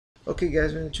Okay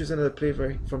guys, we're going to choose another play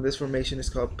from this formation. It's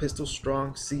called Pistol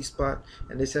Strong C Spot,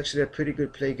 and it's actually a pretty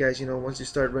good play, guys. You know, once you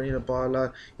start running the ball a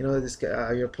lot, you know this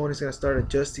your opponent's going to start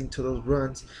adjusting to those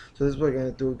runs. So this is what we're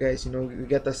going to do, guys. You know, we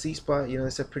got the C Spot. You know,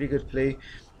 it's a pretty good play,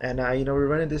 and you know, we're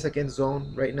running this against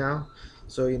zone right now.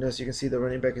 So you know, as you can see, the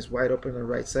running back is wide open on the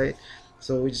right side.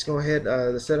 So we just go ahead.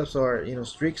 The setups are, you know,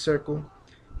 streak circle,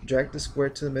 drag the square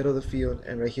to the middle of the field,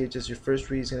 and right here just your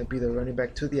first read is going to be the running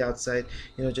back to the outside,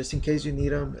 you know, just in case you need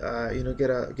them, you know,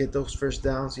 get those first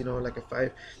downs, you know, like a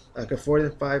 4th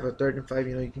and 5 or 3rd and 5,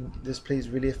 you know, this play is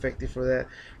really effective for that.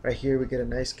 Right here we get a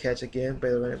nice catch again by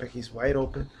the running back. He's wide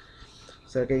open.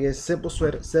 So okay guys, simple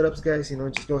setups, guys. You know,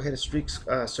 just go ahead and streak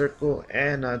circle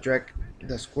and drag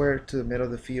the square to the middle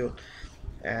of the field.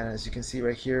 And as you can see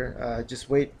right here, just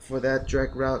wait for that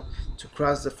drag route to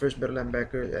cross the first middle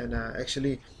linebacker, and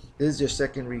actually this is your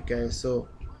second read, guys. So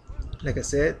like I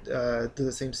said, do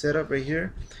the same setup right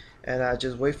here, and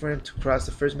just wait for him to cross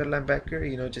the first middle linebacker,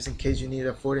 you know, just in case you need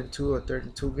a 4th and 2 or 3rd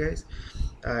and 2, guys.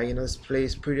 You know, this play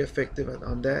is pretty effective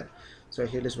on that. So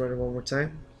here, let's run it one more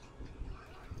time,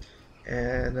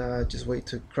 and just wait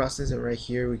to cross this, and right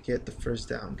here we get the first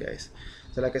down, guys.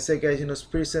 So like I said, guys, you know, it's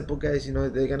pretty simple, guys. You know,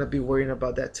 they're gonna be worrying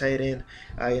about that tight end,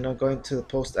 you know, going to the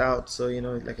post out. So you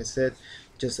know, like I said,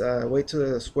 just wait till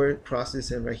the square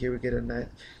crosses, and right here we get a nice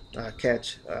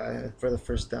catch for the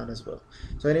first down as well.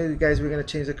 So anyway, guys, we're gonna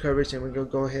change the coverage, and we're gonna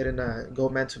go ahead and go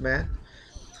man to man.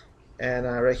 And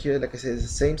right here, like I said, it's the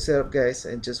same setup, guys,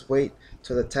 and just wait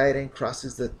till the tight end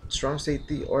crosses the strong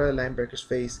safety or the linebacker's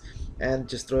face, and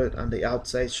just throw it on the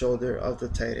outside shoulder of the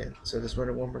tight end. So let's run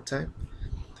it one more time.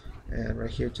 And right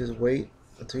here, just wait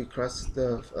until he crosses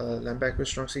the linebacker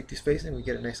strong safety's face, and we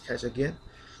get a nice catch again.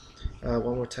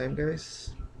 One more time,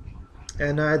 guys.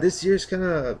 And this year is kind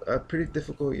of pretty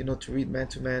difficult, you know, to read man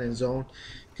to man and zone,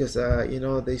 because you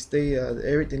know, they stay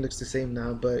everything looks the same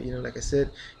now. But you know, like I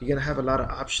said, you're gonna have a lot of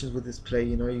options with this play.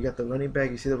 You know, you got the running back,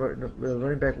 you see the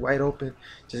running back wide open,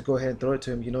 just go ahead and throw it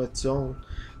to him. You know, it's zone,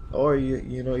 or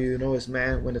you know it's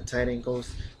man when the tight end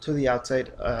goes to the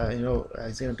outside. You know,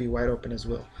 it's gonna be wide open as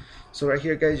well. So right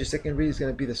here, guys, your second read is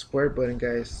gonna be the square button,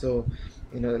 guys. So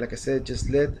you know, like I said, just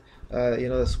let you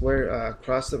know, the square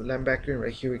cross the linebacker, and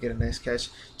right here we get a nice catch.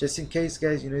 Just in case,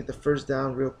 guys, you need the first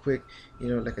down real quick. You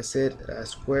know, like I said,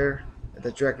 square,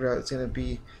 the drag route is gonna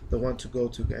be the one to go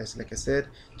to, guys. Like I said,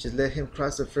 just let him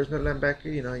cross the first middle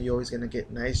linebacker. You know, you're always gonna get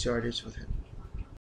nice yardage with him.